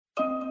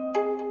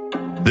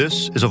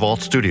This is a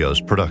Vault Studios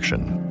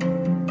production.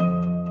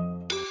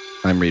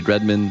 I'm Reed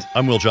Redmond.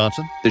 I'm Will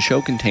Johnson. The show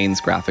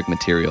contains graphic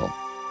material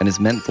and is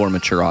meant for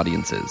mature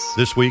audiences.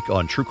 This week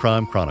on True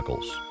Crime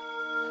Chronicles.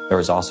 There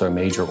was also a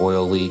major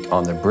oil leak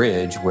on the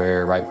bridge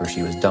right where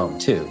she was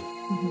dumped, too.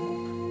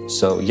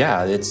 So,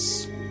 yeah, it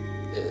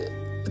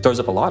throws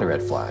up a lot of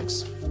red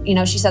flags. You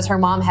know, she says her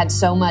mom had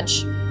so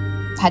much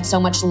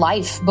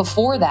life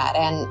before that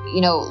and,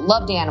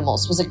 loved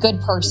animals, was a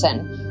good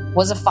person,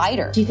 was a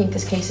fighter. Do you think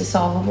this case is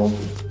solvable?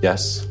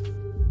 Yes.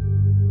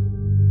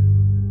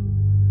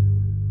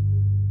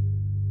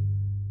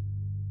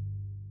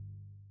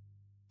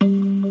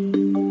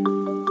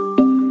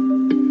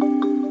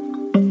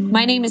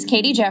 My name is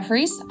Katie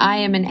Jeffries. I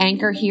am an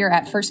anchor here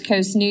at First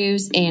Coast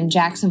News in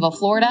Jacksonville,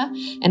 Florida,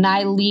 and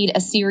I lead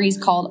a series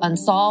called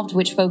Unsolved,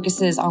 which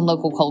focuses on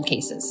local cold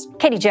cases.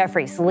 Katie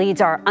Jeffries leads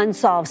our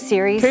Unsolved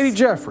series. Katie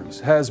Jeffries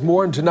has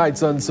more in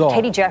tonight's Unsolved.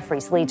 Katie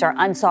Jeffries leads our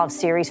Unsolved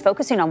series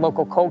focusing on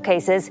local cold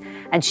cases,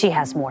 and she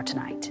has more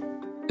tonight.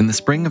 In the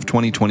spring of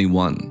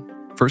 2021,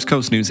 First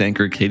Coast News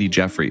anchor Katie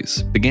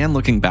Jeffries began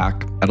looking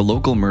back at a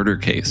local murder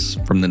case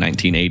from the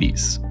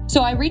 1980s.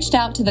 So I reached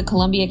out to the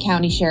Columbia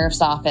County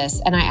Sheriff's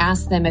Office and I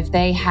asked them if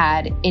they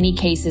had any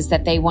cases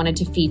that they wanted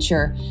to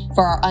feature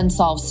for our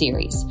Unsolved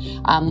series.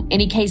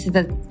 Any cases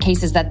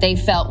that they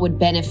felt would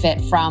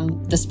benefit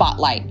from the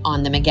spotlight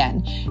on them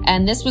again.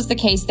 And this was the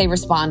case they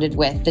responded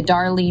with, the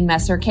Darlene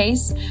Messer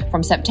case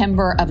from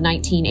September of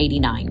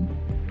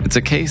 1989. It's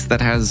a case that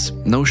has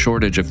no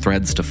shortage of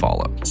threads to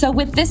follow. So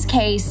with this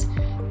case,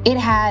 it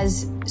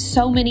has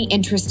so many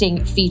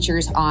interesting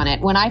features on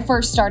it. When I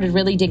first started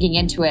really digging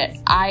into it,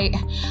 I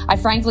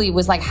frankly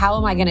was like, how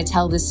am I going to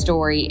tell this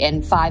story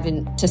in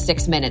 5 to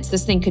 6 minutes?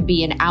 This thing could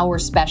be an hour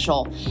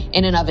special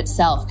in and of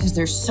itself because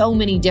there's so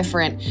many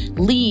different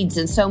leads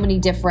and so many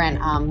different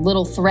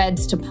little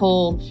threads to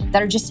pull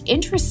that are just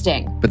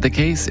interesting. But the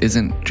case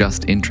isn't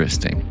just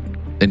interesting.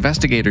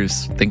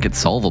 Investigators think it's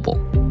solvable.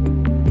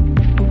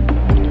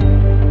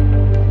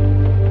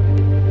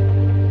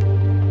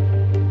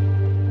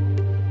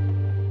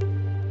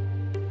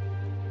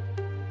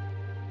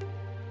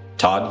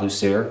 Todd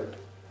Lussier,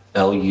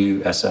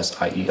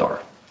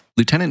 Lussier.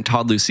 Lieutenant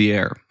Todd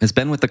Lussier has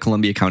been with the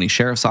Columbia County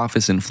Sheriff's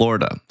Office in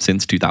Florida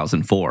since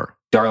 2004.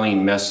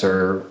 Darlene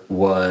Messer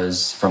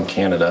was from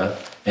Canada,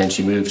 and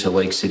she moved to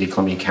Lake City,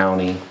 Columbia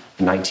County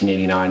in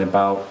 1989,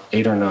 about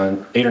 8 or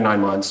 9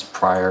 months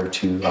prior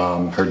to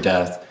her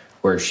death,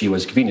 where she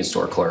was a convenience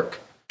store clerk.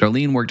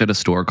 Darlene worked at a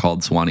store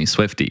called Swanee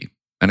Swifty,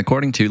 and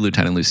according to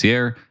Lieutenant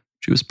Lussier,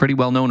 she was pretty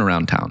well known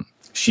around town.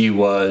 She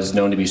was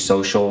known to be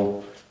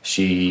social.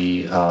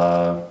 She knew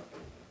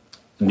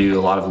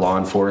a lot of law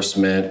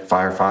enforcement,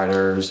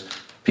 firefighters,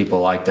 people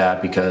like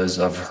that because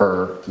of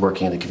her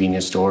working in the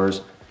convenience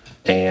stores.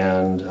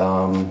 And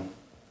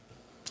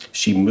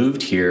she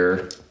moved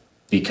here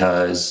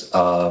because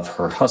of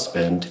her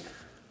husband,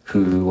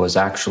 who was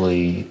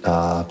actually,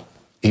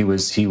 he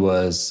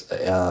was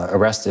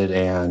arrested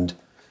and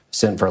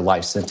sent for a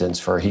life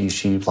sentence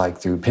she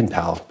through pen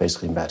pal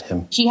basically met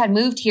him. She had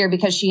moved here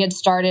because she had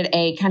started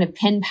a kind of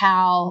pen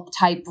pal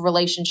type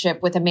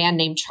relationship with a man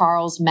named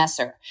Charles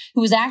Messer, who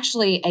was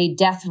actually a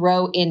death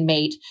row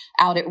inmate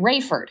out at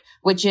Rayford,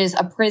 which is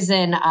a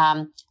prison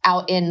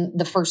out in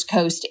the First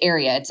Coast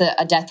area. It's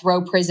a death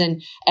row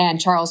prison, and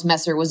Charles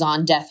Messer was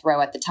on death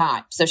row at the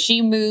time. So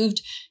she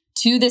moved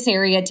to this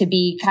area to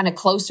be kind of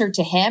closer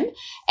to him.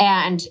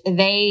 And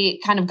they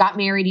kind of got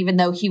married even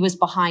though he was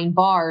behind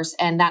bars.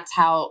 And that's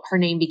how her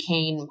name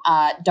became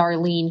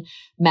Darlene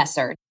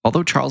Messer.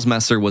 Although Charles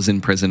Messer was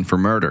in prison for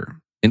murder,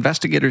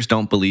 investigators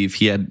don't believe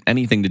he had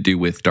anything to do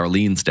with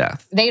Darlene's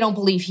death. They don't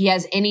believe he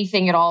has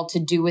anything at all to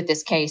do with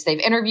this case. They've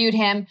interviewed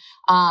him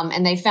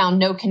and they found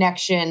no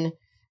connection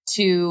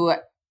to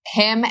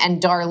him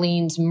and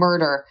Darlene's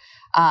murder,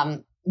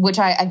 which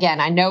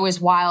I know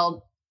is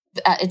wild.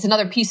 It's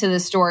another piece of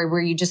this story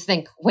where you just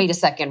think, wait a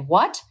second,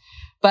 what?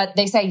 But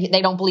they say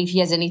they don't believe he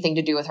has anything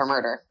to do with her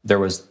murder. There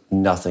was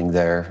nothing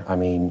there. I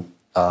mean,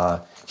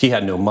 he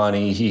had no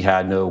money. He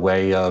had no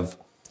way of,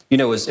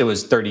 it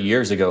was 30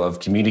 years ago of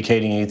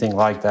communicating anything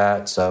like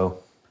that.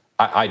 So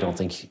I don't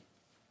think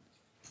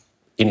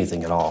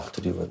anything at all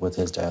to do with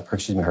his death,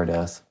 her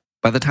death.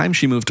 By the time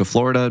she moved to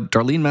Florida,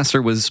 Darlene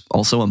Messer was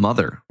also a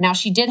mother. Now,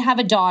 she did have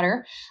a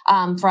daughter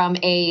from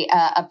a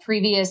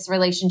previous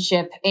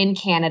relationship in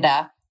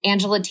Canada.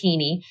 Angela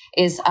Teeny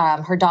is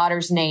her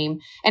daughter's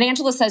name. And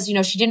Angela says,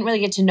 she didn't really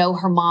get to know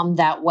her mom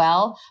that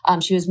well.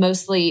 She was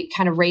mostly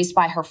kind of raised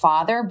by her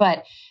father.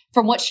 But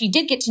from what she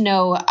did get to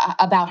know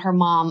about her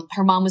mom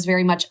was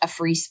very much a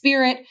free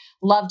spirit,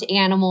 loved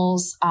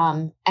animals.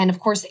 And of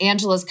course,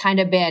 Angela's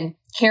kind of been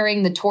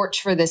carrying the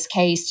torch for this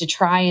case to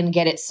try and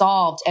get it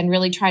solved and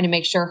really trying to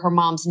make sure her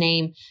mom's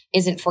name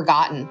isn't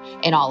forgotten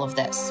in all of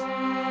this.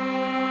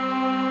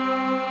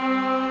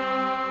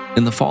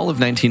 In the fall of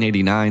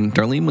 1989,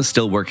 Darlene was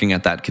still working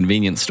at that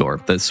convenience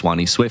store, the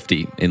Swanee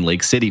Swifty, in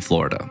Lake City,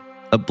 Florida,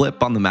 a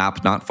blip on the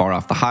map not far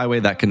off the highway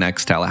that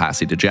connects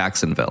Tallahassee to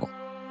Jacksonville.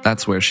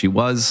 That's where she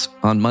was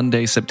on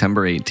Monday,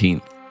 September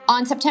 18th.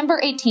 On September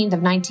 18th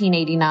of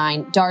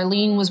 1989,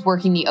 Darlene was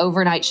working the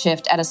overnight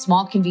shift at a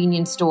small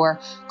convenience store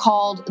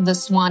called the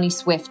Swanee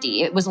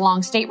Swifty. It was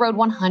along State Road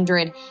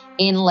 100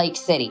 in Lake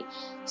City.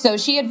 So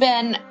she had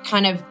been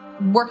kind of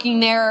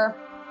working there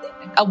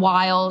a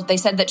while. They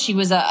said that she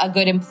was a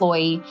good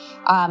employee.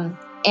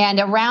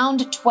 And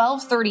around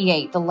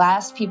 12:38, the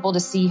last people to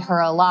see her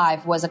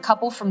alive was a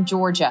couple from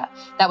Georgia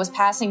that was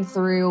passing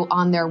through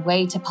on their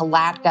way to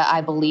Palatka,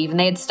 I believe. And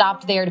they had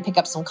stopped there to pick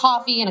up some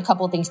coffee and a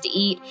couple of things to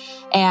eat.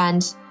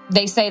 And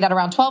they say that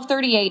around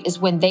 12:38 is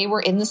when they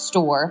were in the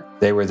store.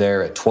 They were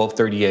there at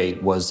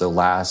 12:38 was the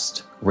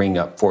last ring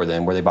up for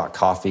them where they bought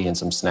coffee and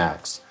some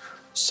snacks.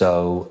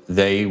 So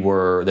they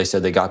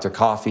said they got their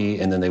coffee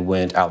and then they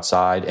went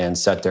outside and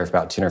sat there for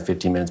about 10 or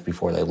 15 minutes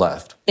before they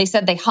left. They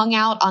said they hung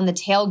out on the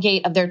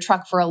tailgate of their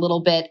truck for a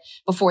little bit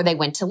before they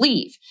went to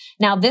leave.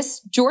 Now,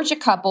 this Georgia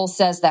couple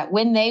says that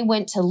when they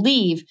went to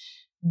leave,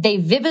 they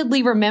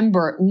vividly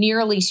remember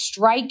nearly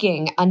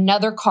striking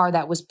another car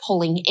that was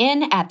pulling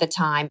in at the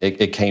time.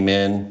 It came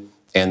in,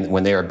 and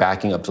when they were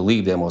backing up to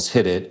leave, they almost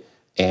hit it,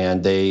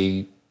 and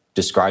they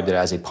described it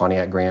as a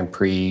Pontiac Grand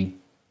Prix,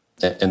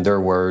 in their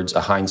words,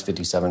 a Heinz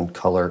 57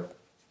 color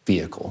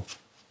vehicle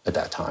at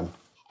that time.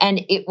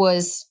 And it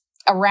was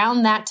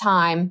around that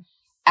time,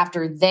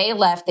 after they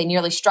left, they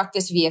nearly struck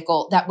this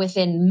vehicle, that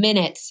within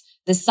minutes,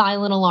 the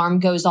silent alarm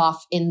goes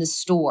off in the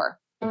store.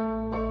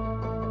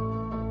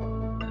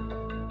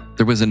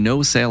 There was a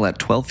no sale at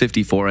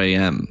 12:54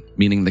 a.m.,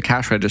 meaning the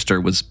cash register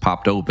was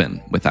popped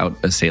open without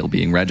a sale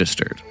being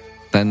registered.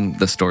 Then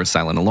the store's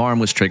silent alarm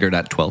was triggered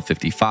at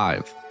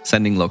 12:55.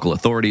 Sending local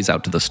authorities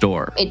out to the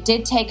store. It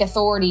did take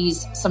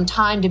authorities some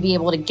time to be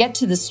able to get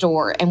to the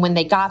store, and when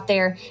they got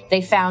there,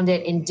 they found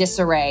it in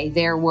disarray.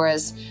 There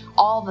was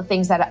all the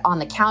things that on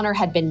the counter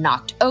had been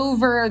knocked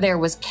over. There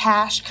was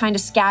cash kind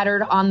of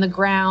scattered on the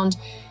ground.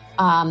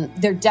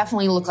 There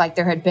definitely looked like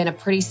there had been a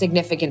pretty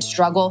significant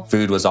struggle.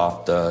 Food was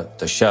off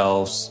the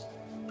shelves.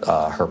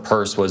 Her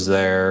purse was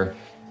there.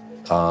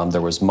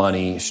 There was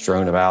money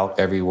strewn about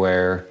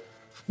everywhere.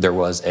 There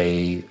was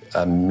a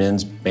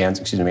man's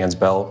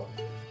belt,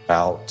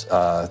 about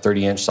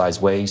 30-inch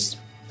size waist,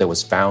 that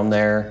was found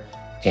there,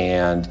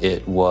 and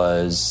it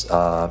was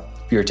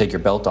if you were to take your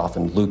belt off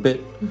and loop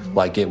it,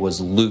 like it was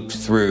looped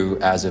through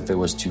as if it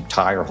was to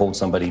tie or hold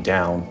somebody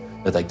down.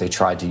 But like they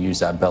tried to use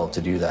that belt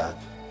to do that,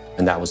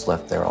 and that was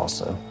left there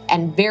also.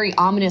 And very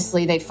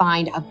ominously, they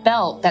find a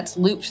belt that's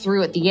looped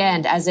through at the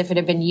end as if it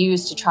had been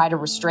used to try to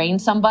restrain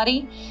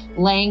somebody,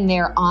 laying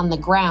there on the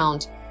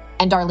ground,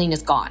 and Darlene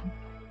is gone.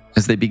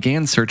 As they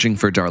began searching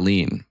for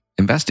Darlene,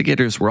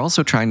 investigators were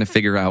also trying to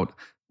figure out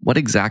what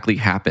exactly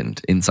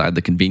happened inside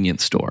the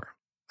convenience store.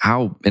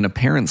 How an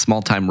apparent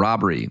small-time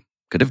robbery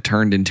could have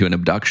turned into an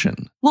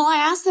abduction. Well, I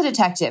asked the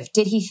detective,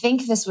 did he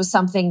think this was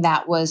something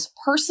that was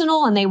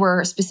personal and they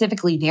were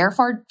specifically there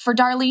for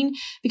Darlene?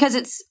 Because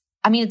it's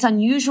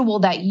unusual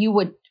that you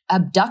would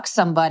abduct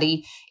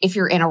somebody if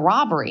you're in a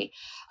robbery,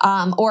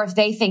 or if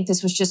they think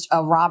this was just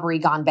a robbery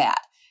gone bad.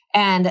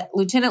 And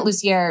Lieutenant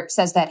Lucier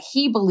says that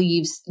he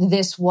believes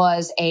this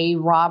was a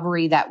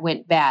robbery that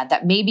went bad,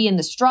 that maybe in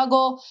the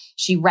struggle,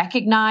 she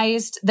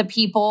recognized the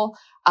people,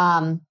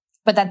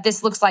 but that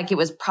this looks like it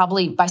was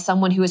probably by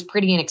someone who was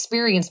pretty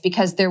inexperienced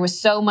because there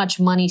was so much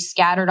money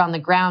scattered on the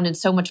ground and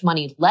so much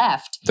money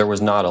left. There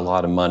was not a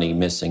lot of money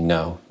missing,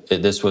 no.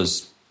 This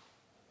was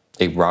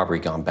a robbery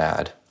gone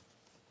bad.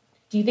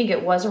 Do you think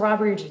it was a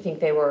robbery, or do you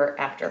think they were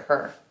after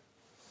her?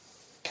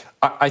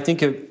 I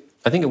think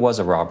it was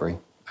a robbery.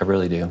 I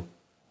really do.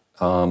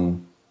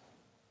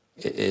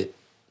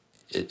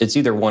 It's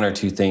either one or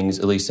two things,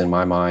 at least in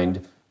my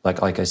mind.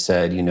 Like I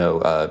said,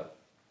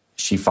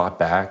 she fought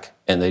back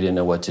and they didn't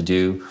know what to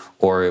do,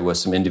 or it was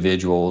some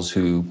individuals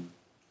who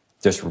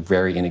just were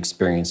very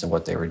inexperienced in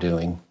what they were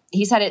doing.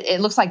 He said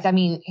it looks like,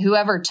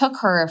 whoever took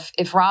her,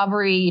 if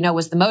robbery,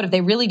 was the motive,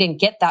 they really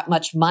didn't get that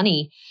much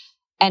money.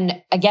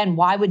 And again,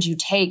 why would you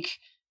take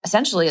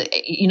essentially,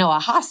 a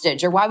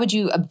hostage, or why would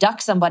you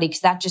abduct somebody?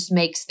 Because that just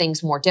makes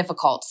things more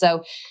difficult.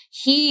 So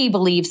he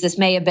believes this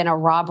may have been a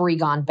robbery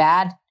gone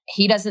bad.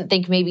 He doesn't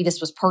think maybe this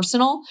was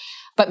personal,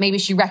 but maybe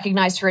she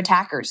recognized her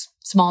attackers,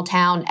 small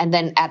town, and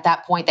then at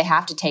that point they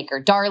have to take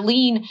her.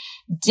 Darlene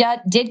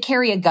did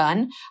carry a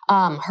gun.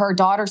 Her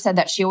daughter said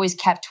that she always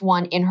kept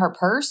one in her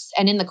purse.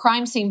 And in the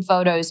crime scene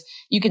photos,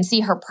 you can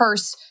see her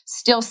purse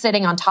still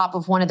sitting on top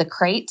of one of the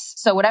crates.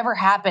 So whatever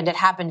happened, it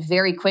happened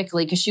very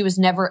quickly because she was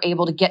never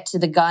able to get to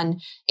the gun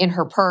in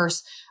her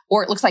purse,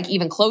 or it looks like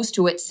even close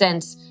to it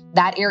since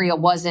that area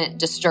wasn't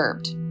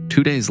disturbed.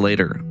 2 days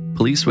later,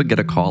 police would get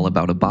a call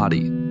about a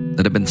body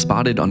that had been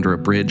spotted under a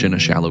bridge in a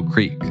shallow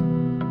creek,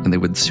 and they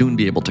would soon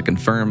be able to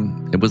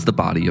confirm it was the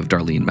body of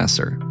Darlene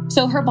Messer.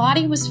 So her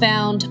body was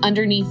found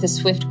underneath the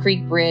Swift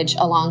Creek Bridge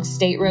along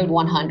State Road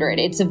 100.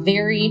 It's a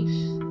very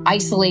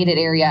isolated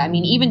area.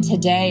 Even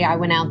today I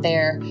went out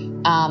there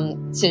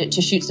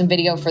to shoot some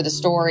video for the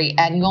story,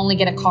 and you only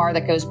get a car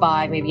that goes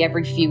by maybe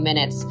every few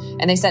minutes.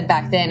 And they said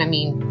back then,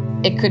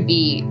 it could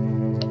be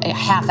a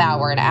half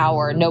hour, an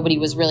hour. Nobody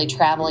was really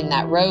traveling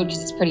that road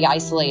because it's pretty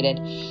isolated.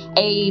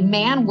 A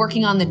man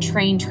working on the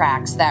train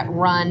tracks that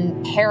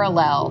run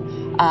parallel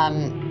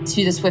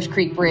to the Swift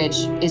Creek Bridge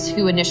is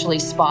who initially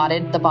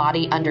spotted the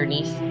body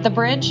underneath the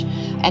bridge.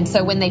 And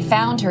so when they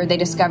found her, they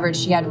discovered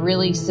she had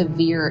really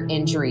severe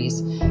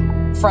injuries.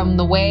 From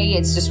the way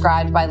it's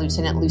described by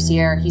Lieutenant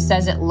Lucier, he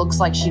says it looks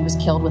like she was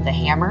killed with a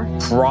hammer.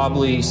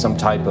 Probably some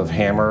type of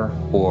hammer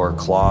or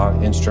claw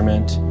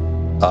instrument.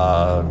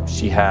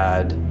 She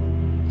had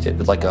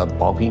like a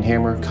ball peen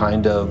hammer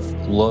kind of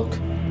look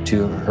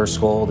to her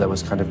skull that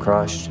was kind of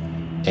crushed.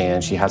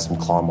 And she had some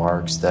claw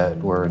marks that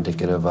were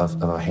indicative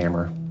of a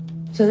hammer.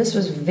 So this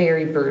was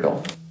very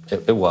brutal.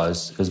 It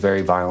was. It was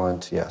very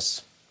violent,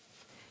 yes.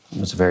 It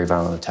was a very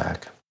violent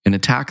attack. An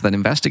attack that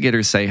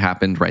investigators say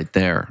happened right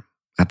there,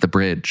 at the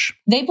bridge.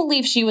 They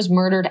believe she was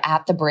murdered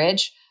at the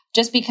bridge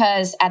just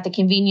because at the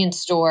convenience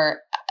store,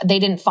 they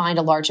didn't find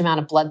a large amount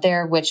of blood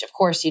there, which, of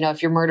course,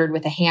 if you're murdered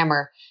with a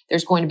hammer,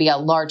 there's going to be a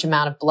large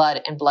amount of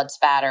blood and blood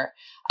spatter.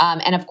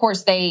 And of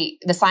course, the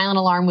silent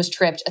alarm was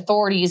tripped.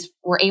 Authorities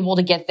were able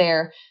to get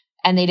there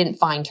and they didn't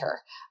find her.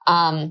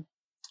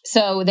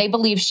 So they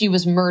believe she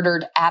was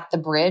murdered at the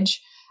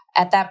bridge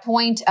at that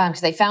point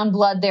because they found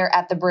blood there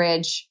at the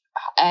bridge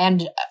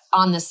and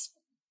on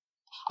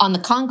the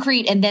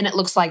concrete. And then it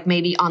looks like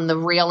maybe on the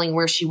railing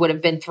where she would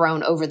have been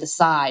thrown over the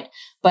side.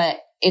 But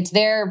it's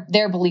their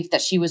belief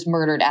that she was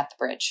murdered at the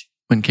bridge.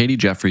 When Katie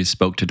Jeffries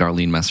spoke to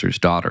Darlene Messer's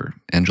daughter,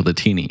 Angela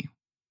Tini,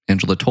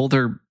 Angela told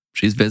her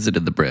she's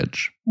visited the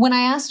bridge. When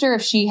I asked her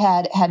if she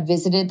had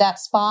visited that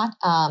spot,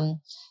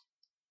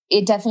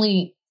 it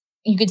definitely,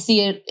 you could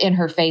see it in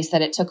her face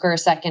that it took her a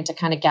second to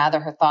kind of gather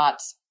her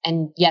thoughts.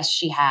 And yes,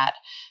 she had.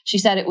 She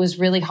said it was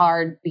really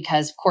hard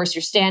because, of course,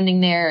 you're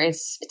standing there.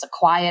 It's a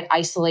quiet,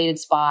 isolated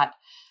spot.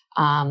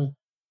 And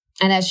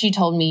as she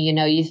told me,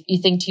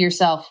 you think to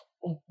yourself,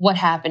 what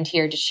happened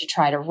here? Did she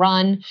try to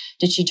run?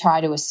 Did she try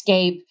to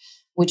escape?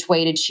 Which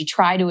way did she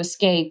try to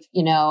escape?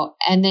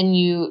 And then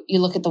you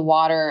look at the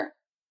water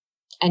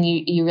and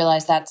you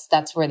realize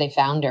that's where they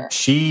found her.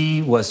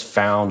 She was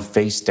found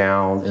face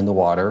down in the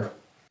water.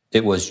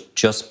 It was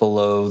just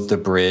below the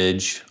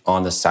bridge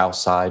on the south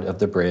side of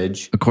the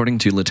bridge. According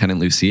to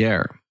Lieutenant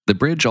Lucier, the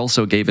bridge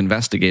also gave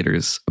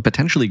investigators a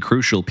potentially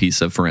crucial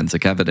piece of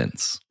forensic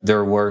evidence.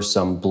 There were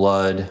some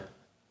blood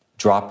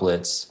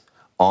droplets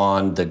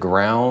on the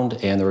ground,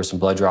 and there were some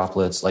blood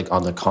droplets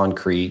on the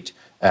concrete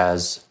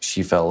as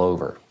she fell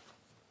over.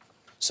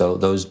 So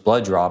those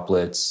blood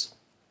droplets,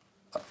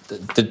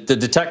 the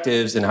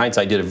detectives in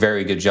hindsight did a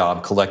very good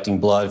job collecting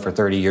blood for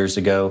 30 years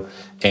ago.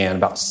 And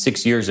about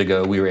 6 years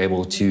ago, we were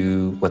able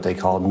to, what they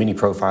call mini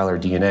profiler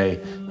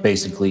DNA,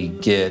 basically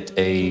get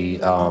a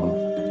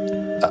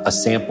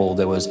sample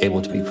that was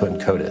able to be put in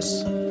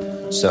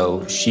CODIS.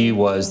 So she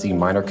was the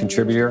minor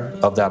contributor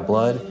of that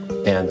blood,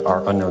 and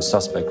our unknown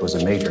suspect was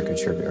a major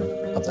contributor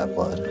of that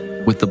blood.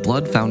 With the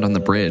blood found on the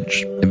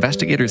bridge,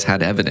 investigators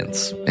had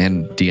evidence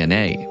and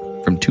DNA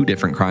from 2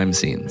 different crime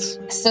scenes.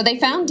 So they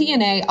found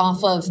DNA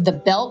off of the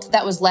belt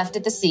that was left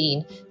at the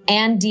scene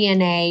and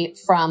DNA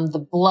from the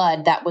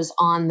blood that was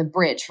on the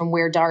bridge from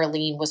where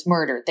Darlene was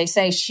murdered. They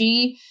say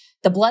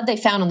the blood they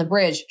found on the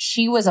bridge,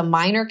 she was a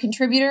minor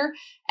contributor,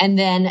 and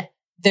then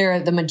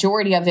the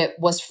majority of it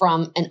was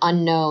from an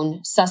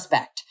unknown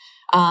suspect.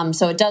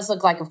 So it does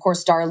look like, of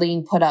course,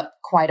 Darlene put up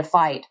quite a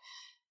fight.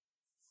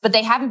 But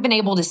they haven't been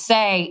able to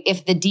say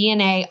if the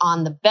DNA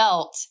on the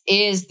belt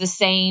is the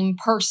same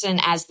person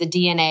as the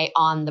DNA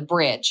on the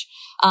bridge.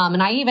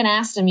 And I even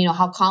asked him,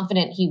 how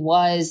confident he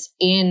was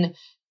in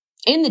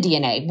the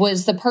DNA.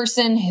 Was the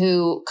person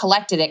who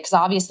collected it, because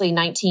obviously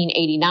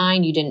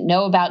 1989, you didn't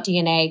know about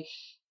DNA,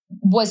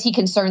 was he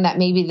concerned that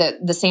maybe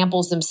the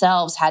samples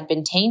themselves had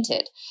been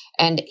tainted?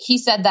 And he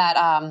said that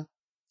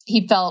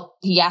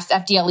he asked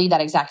FDLE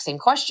that exact same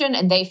question,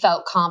 and they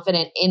felt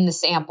confident in the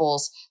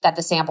samples, that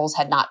the samples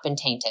had not been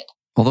tainted.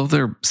 Although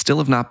there still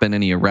have not been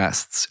any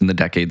arrests in the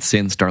decades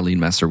since Darlene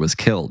Messer was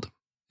killed,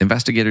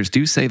 investigators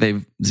do say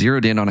they've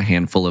zeroed in on a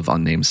handful of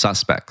unnamed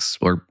suspects,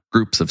 or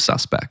groups of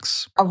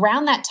suspects.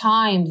 Around that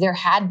time, there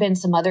had been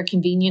some other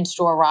convenience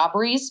store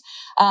robberies.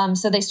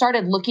 So they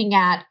started looking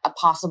at a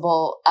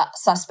possible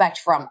suspect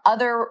from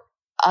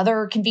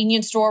other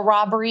convenience store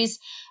robberies.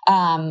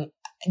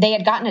 They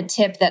had gotten a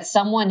tip that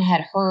someone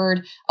had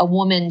heard a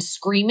woman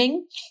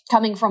screaming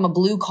coming from a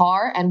blue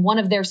car, and one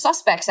of their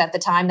suspects at the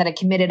time that had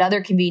committed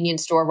other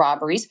convenience store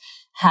robberies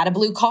had a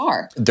blue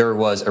car. There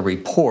was a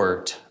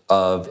report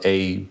of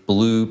a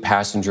blue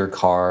passenger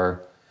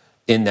car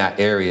in that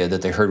area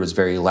that they heard was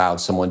very loud.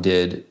 Someone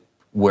did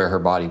where her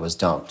body was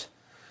dumped.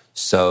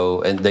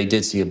 So, and they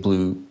did see a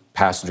blue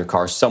passenger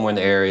car somewhere in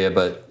the area,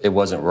 but it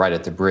wasn't right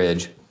at the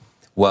bridge.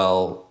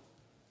 Well,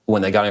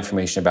 when they got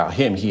information about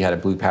him, he had a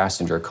blue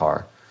passenger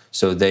car.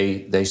 So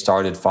they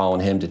started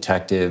following him,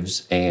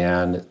 detectives,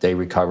 and they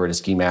recovered a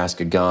ski mask,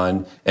 a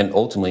gun, and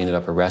ultimately ended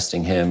up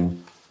arresting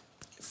him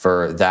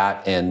for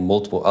that and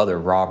multiple other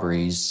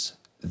robberies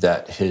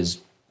that his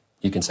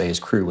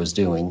crew was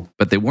doing.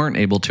 But they weren't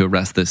able to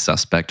arrest this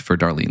suspect for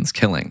Darlene's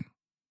killing.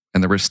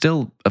 and there were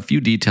still a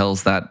few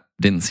details that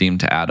didn't seem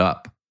to add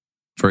up.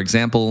 For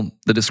example,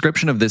 the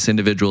description of this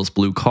individual's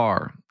blue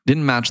car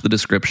didn't match the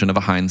description of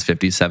a Heinz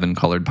 57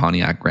 colored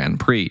Pontiac Grand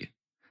Prix.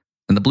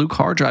 And the blue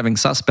car driving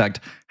suspect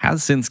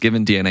has since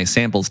given DNA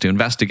samples to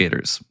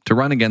investigators to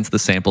run against the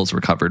samples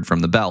recovered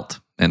from the belt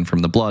and from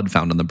the blood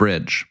found on the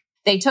bridge.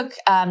 They took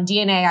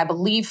DNA, I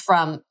believe,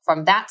 from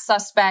that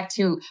suspect,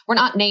 who we're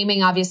not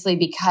naming, obviously,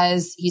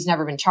 because he's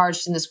never been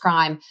charged in this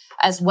crime,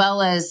 as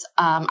well as,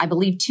 I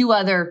believe, 2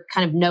 other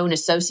kind of known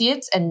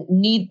associates, and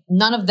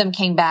none of them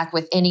came back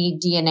with any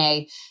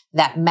DNA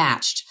that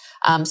matched.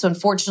 So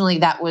unfortunately,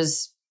 that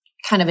was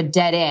kind of a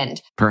dead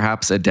end.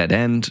 Perhaps a dead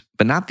end,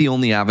 but not the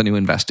only avenue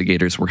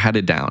investigators were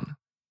headed down.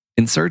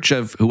 In search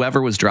of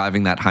whoever was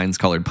driving that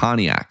Heinz-colored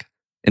Pontiac,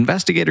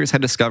 investigators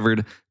had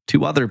discovered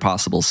 2 other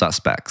possible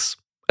suspects.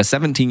 A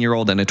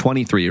 17-year-old and a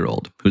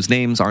 23-year-old, whose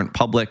names aren't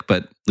public,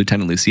 but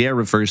Lieutenant Lucier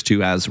refers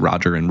to as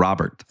Roger and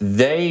Robert.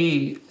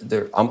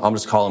 I'm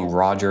just calling them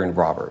Roger and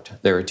Robert.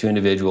 There were 2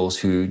 individuals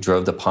who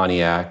drove the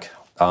Pontiac.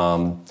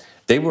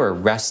 They were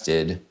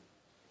arrested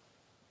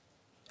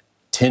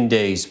 10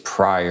 days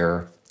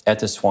prior at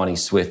the Swanee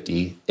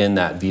Swifty in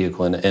that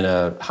vehicle, in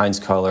a Heinz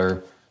color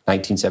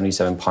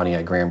 1977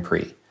 Pontiac Grand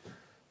Prix.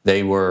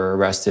 They were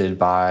arrested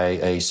by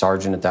a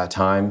sergeant at that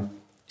time.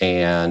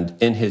 And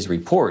in his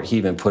report, he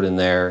even put in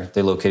there,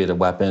 they located a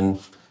weapon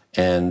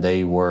and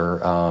they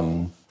were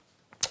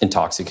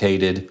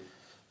intoxicated.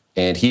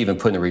 And he even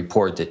put in the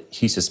report that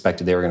he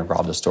suspected they were going to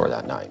rob the store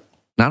that night.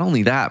 Not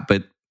only that,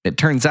 but it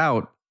turns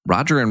out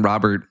Roger and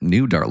Robert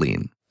knew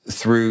Darlene.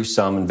 Through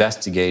some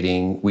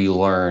investigating, we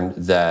learned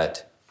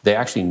that they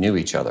actually knew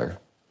each other.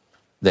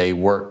 They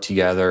worked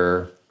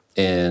together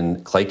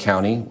in Clay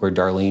County, where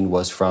Darlene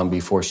was from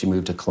before she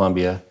moved to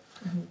Columbia.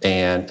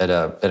 And at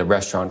a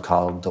restaurant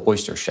called the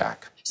Oyster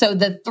Shack. So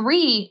the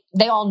 3,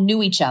 they all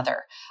knew each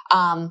other.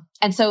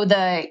 And so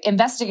the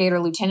investigator,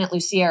 Lieutenant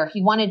Lucier,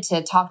 he wanted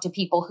to talk to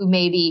people who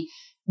maybe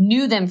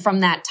knew them from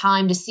that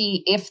time to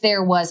see if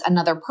there was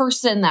another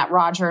person that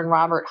Roger and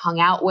Robert hung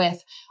out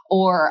with,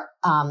 or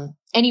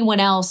anyone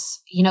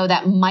else,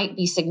 that might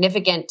be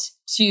significant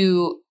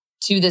to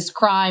this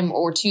crime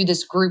or to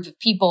this group of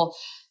people,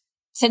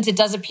 since it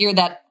does appear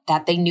that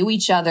they knew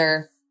each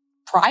other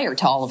prior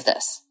to all of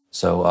this.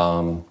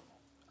 So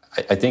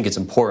I think it's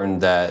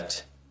important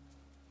that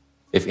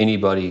if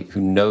anybody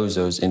who knows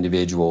those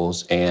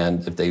individuals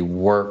and if they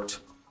worked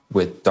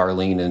with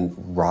Darlene and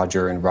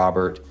Roger and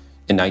Robert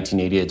in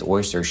 1980 at the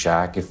Oyster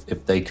Shack,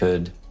 if they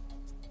could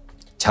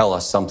tell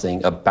us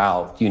something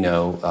about,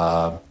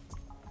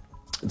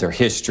 their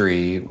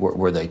history,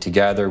 were they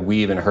together?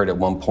 We even heard at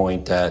one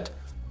point that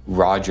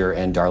Roger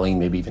and Darlene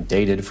maybe even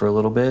dated for a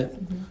little bit.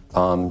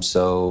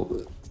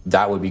 So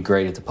that would be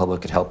great if the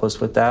public could help us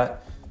with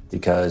that,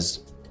 because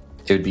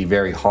it would be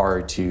very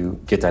hard to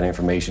get that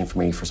information from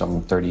me for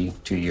some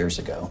 32 years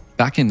ago.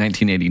 Back in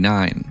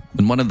 1989,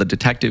 when one of the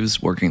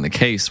detectives working the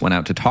case went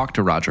out to talk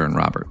to Roger and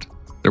Robert,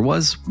 there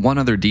was one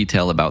other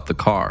detail about the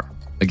car.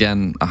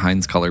 Again, a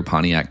Heinz-colored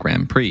Pontiac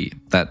Grand Prix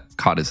that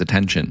caught his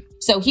attention.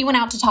 So he went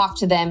out to talk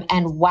to them,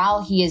 and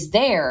while he is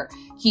there,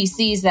 he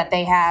sees that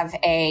they have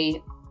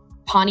a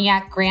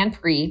Pontiac Grand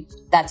Prix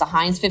that's a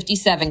Heinz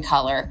 57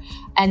 color,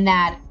 and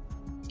that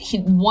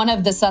one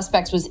of the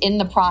suspects was in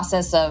the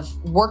process of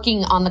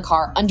working on the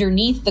car,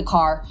 underneath the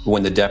car.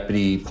 When the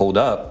deputy pulled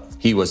up,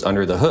 he was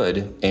under the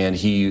hood and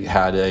he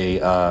had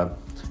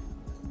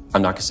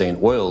I'm not going to say an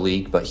oil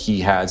leak, but he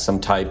had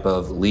some type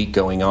of leak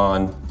going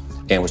on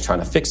and was trying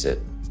to fix it.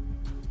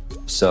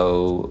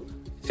 So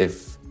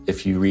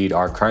if you read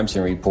our crime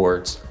scene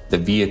reports, the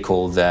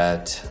vehicle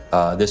that,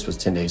 this was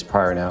 10 days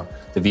prior now,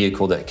 the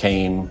vehicle that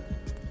came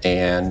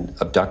and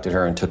abducted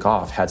her and took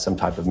off had some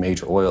type of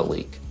major oil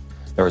leak.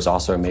 There was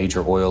also a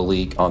major oil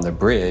leak on the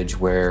bridge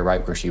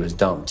right where she was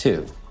dumped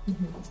too.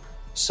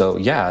 So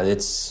yeah,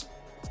 it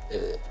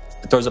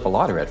throws up a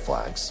lot of red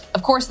flags.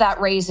 Of course, that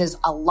raises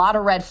a lot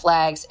of red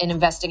flags in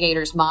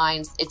investigators'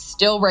 minds. It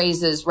still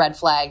raises red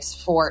flags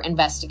for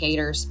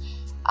investigators.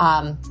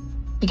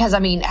 Because,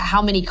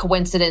 how many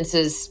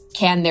coincidences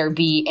can there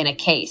be in a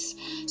case?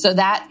 So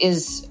that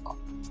is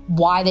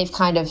why they've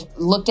kind of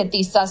looked at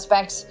these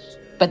suspects.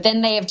 But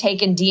then they have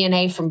taken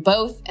DNA from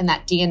both, and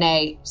that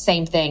DNA,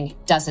 same thing,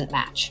 doesn't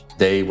match.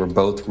 They were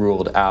both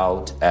ruled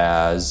out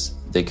as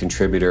the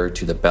contributor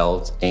to the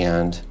belt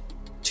and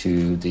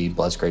to the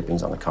blood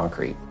scrapings on the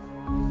concrete.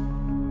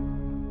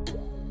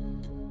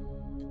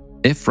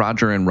 If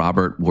Roger and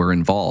Robert were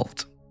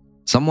involved,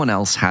 someone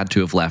else had to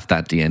have left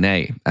that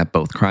DNA at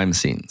both crime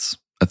scenes,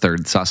 a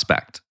third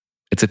suspect.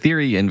 It's a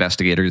theory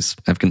investigators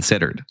have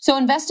considered. So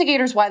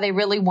investigators, why they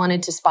really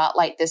wanted to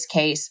spotlight this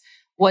case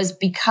was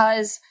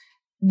because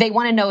they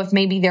want to know if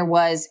maybe there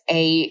was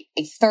a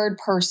third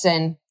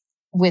person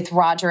with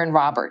Roger and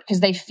Robert, because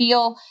they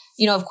feel,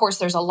 of course,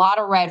 there's a lot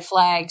of red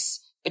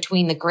flags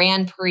between the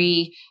Grand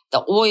Prix,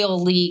 the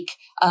oil leak,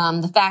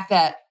 the fact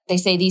that they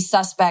say these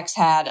suspects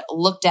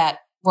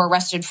were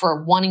arrested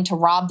for wanting to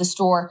rob the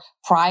store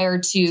prior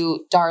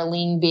to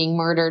Darlene being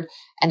murdered,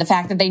 and the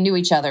fact that they knew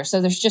each other. So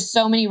there's just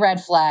so many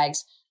red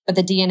flags but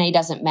the DNA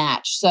doesn't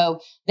match. So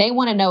they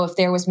want to know if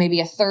there was maybe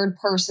a third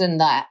person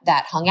that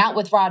hung out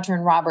with Roger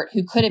and Robert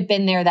who could have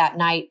been there that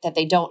night that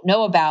they don't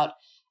know about,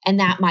 and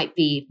that might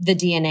be the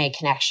DNA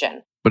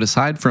connection. But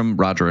aside from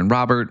Roger and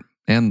Robert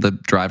and the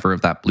driver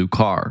of that blue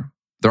car,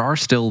 there are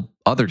still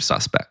other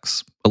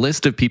suspects, a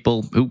list of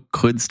people who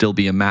could still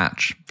be a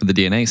match for the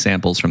DNA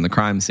samples from the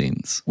crime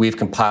scenes. We've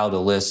compiled a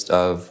list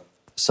of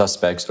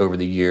suspects over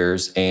the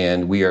years,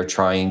 and we are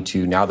trying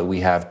to, now that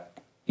we have,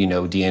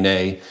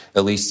 DNA,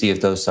 at least see if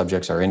those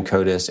subjects are in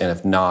CODIS, and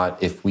if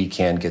not, if we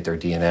can get their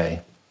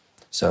DNA.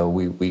 So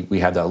we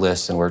have that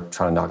list, and we're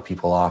trying to knock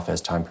people off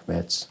as time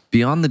permits.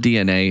 Beyond the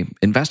DNA,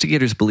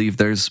 investigators believe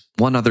there's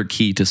one other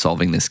key to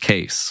solving this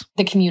case.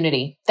 The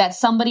community, that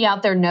somebody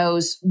out there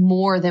knows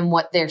more than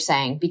what they're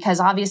saying, because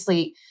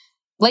obviously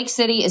Lake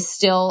City is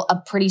still a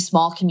pretty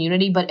small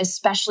community, but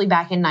especially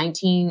back in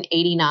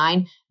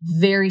 1989,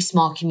 very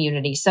small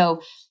community.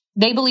 So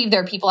they believe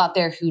there are people out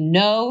there who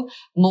know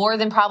more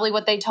than probably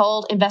what they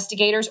told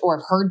investigators or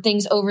have heard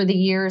things over the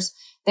years.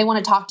 They want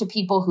to talk to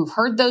people who've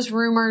heard those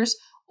rumors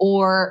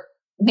or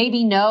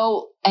maybe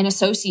know an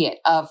associate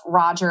of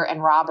Roger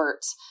and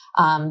Robert's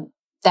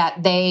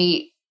that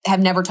they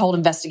have never told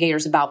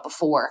investigators about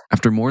before.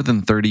 After more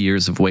than 30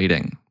 years of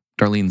waiting,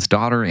 Darlene's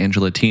daughter,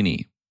 Angela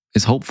Tini,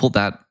 is hopeful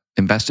that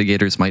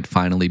investigators might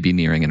finally be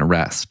nearing an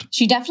arrest.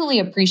 She definitely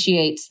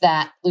appreciates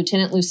that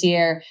Lieutenant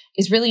Lussier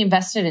is really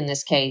invested in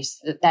this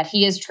case, that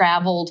he has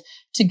traveled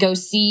to go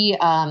see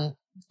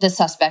the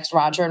suspects,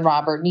 Roger and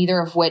Robert, neither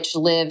of which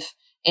live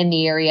in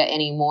the area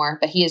anymore,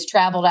 but he has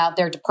traveled out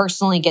there to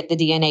personally get the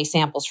DNA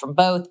samples from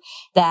both,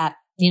 that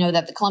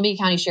the Columbia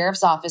County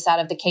Sheriff's Office, out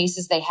of the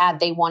cases they had,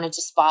 they wanted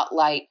to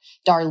spotlight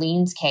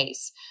Darlene's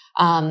case.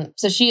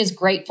 So she is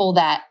grateful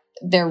that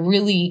they're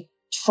really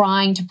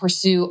trying to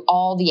pursue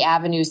all the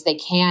avenues they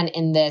can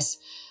in this.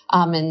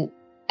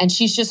 And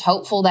she's just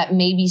hopeful that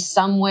maybe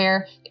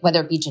somewhere,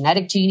 whether it be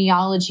genetic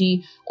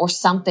genealogy or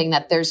something,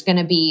 that there's going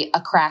to be a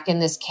crack in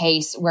this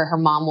case where her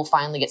mom will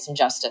finally get some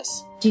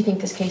justice. Do you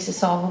think this case is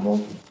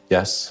solvable?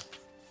 Yes.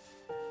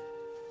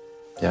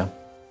 Yeah.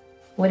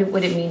 What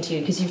would it mean to you?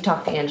 Because you've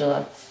talked to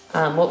Angela.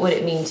 What would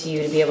it mean to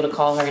you to be able to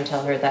call her and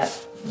tell her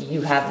that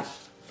you have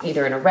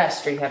either an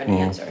arrest or you have an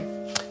answer?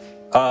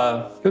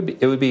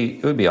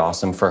 It would be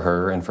awesome for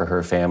her and for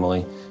her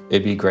family.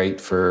 It'd be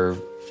great for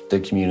the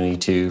community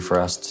too, for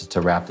us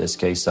to wrap this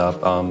case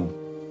up,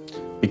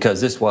 because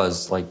this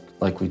was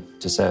like we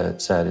just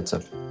said, it's a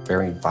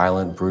very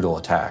violent, brutal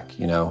attack,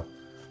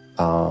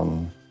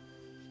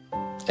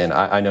 and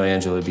I know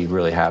Angela would be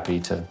really happy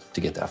to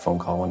get that phone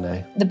call one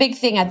day. The big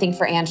thing I think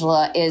for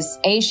Angela is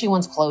A, she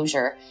wants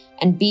closure,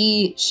 and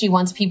B, she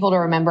wants people to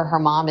remember her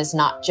mom is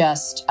not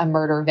just a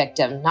murder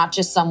victim, not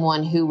just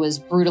someone who was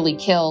brutally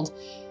killed,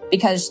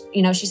 because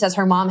she says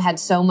her mom had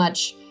so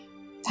much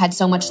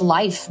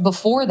life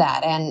before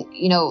that, and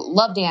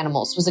loved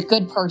animals, was a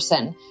good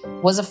person,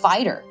 was a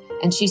fighter.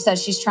 And she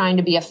says she's trying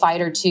to be a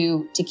fighter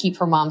to keep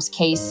her mom's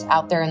case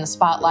out there in the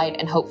spotlight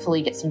and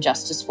hopefully get some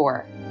justice for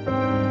her.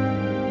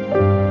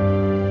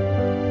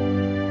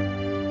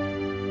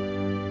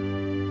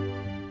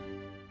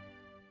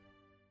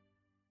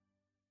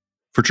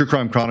 For True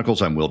Crime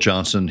Chronicles, I'm Will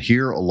Johnson,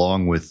 here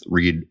along with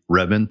Reed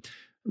Redman.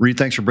 Reed,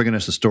 thanks for bringing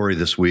us the story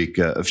this week.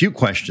 A few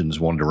questions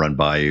wanted to run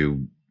by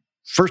you.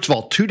 First of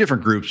all, two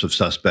different groups of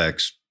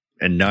suspects,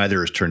 and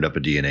neither has turned up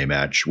a DNA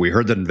match. We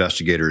heard that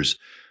investigators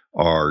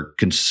are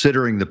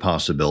considering the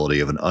possibility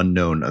of an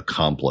unknown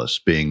accomplice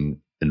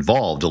being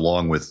involved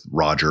along with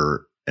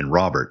Roger and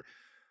Robert.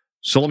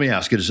 So let me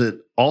ask you, is it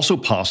also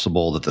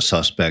possible that the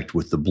suspect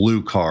with the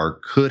blue car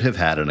could have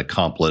had an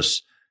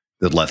accomplice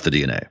that left the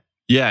DNA?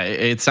 Yeah,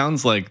 it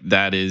sounds like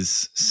that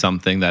is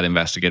something that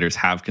investigators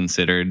have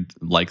considered,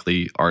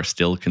 likely are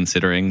still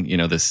considering.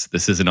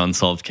 This is an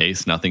unsolved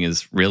case. Nothing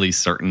is really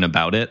certain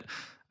about it.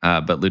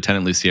 But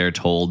Lieutenant Lussier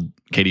told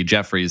Katie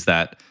Jeffries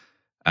that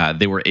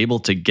they were able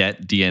to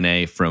get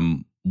DNA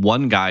from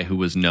one guy who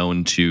was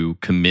known to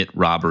commit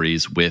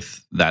robberies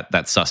with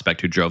that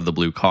suspect who drove the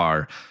blue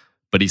car.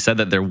 But he said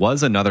that there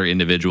was another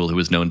individual who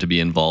was known to be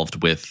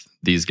involved with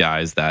these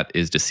guys that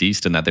is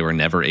deceased and that they were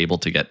never able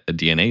to get a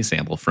DNA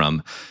sample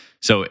from.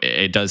 So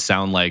it does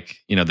sound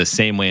like, the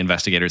same way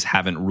investigators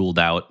haven't ruled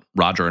out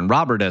Roger and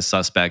Robert as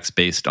suspects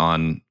based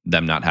on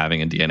them not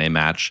having a DNA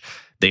match,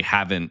 they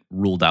haven't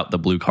ruled out the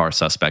blue car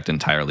suspect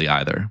entirely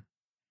either.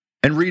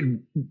 And Reed,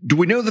 do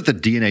we know that the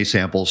DNA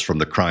samples from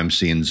the crime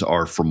scenes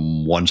are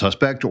from one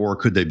suspect, or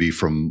could they be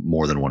from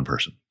more than one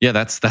person? Yeah,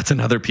 that's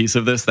another piece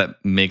of this that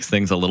makes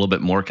things a little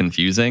bit more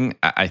confusing.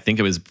 I think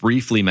it was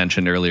briefly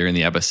mentioned earlier in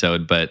the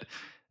episode, but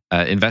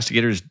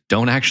investigators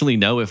don't actually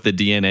know if the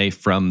DNA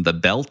from the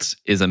belt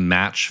is a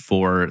match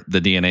for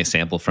the DNA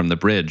sample from the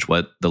bridge.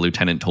 What the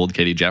lieutenant told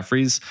Katie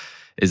Jeffries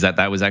is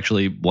that was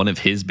actually one of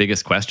his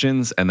biggest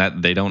questions, and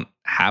that they don't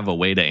have a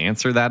way to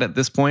answer that at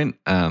this point.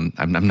 I'm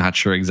not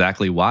sure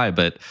exactly why,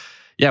 but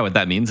yeah, what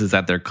that means is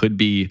that there could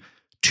be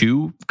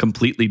two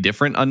completely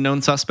different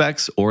unknown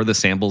suspects, or the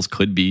samples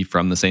could be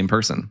from the same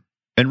person.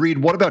 And Reed,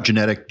 what about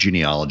genetic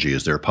genealogy?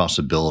 Is there a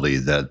possibility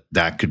that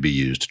that could be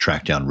used to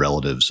track down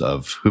relatives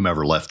of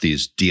whomever left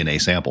these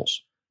DNA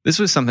samples? This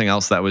was something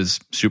else that was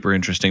super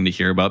interesting to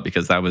hear about,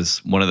 because that was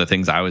one of the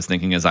things I was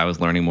thinking as I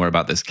was learning more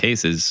about this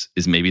case is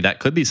maybe that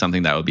could be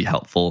something that would be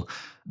helpful.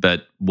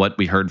 But what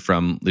we heard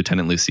from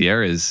Lieutenant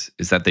Lucier is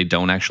that they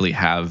don't actually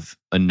have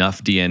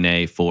enough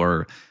DNA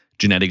for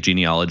genetic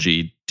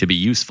genealogy to be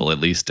useful, at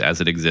least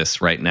as it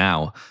exists right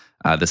now.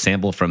 The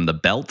sample from the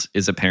belt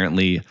is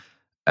apparently,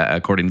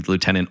 according to the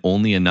lieutenant,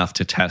 only enough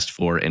to test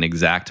for an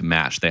exact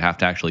match. They have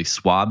to actually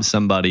swab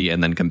somebody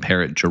and then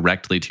compare it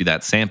directly to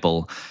that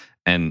sample.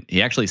 And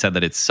he actually said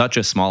that it's such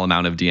a small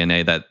amount of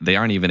DNA that they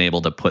aren't even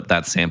able to put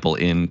that sample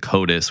in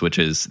CODIS, which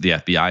is the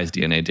FBI's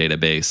DNA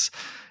database.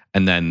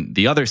 And then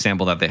the other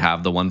sample that they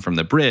have, the one from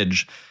the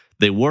bridge,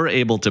 they were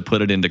able to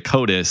put it into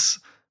CODIS,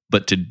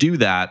 but to do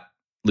that,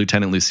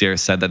 Lieutenant Lucier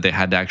said that they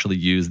had to actually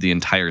use the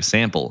entire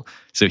sample.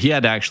 So he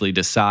had to actually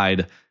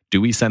decide,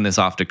 do we send this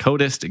off to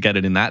CODIS to get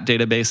it in that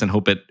database and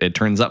hope it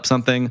turns up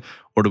something?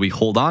 Or do we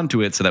hold on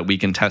to it so that we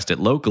can test it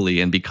locally?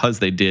 And because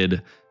they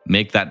did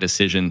make that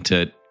decision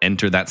to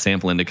enter that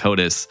sample into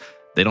CODIS,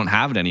 they don't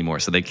have it anymore.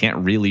 So they can't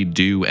really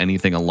do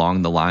anything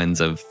along the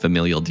lines of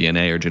familial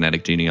DNA or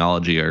genetic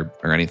genealogy or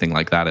anything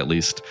like that, at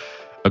least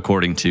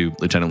according to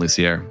Lieutenant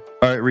Lucier.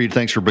 All right, Reed,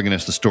 thanks for bringing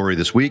us the story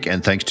this week.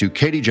 And thanks to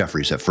Katie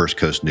Jeffries at First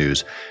Coast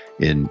News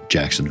in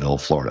Jacksonville,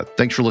 Florida.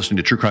 Thanks for listening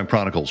to True Crime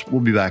Chronicles.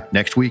 We'll be back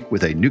next week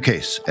with a new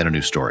case and a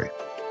new story.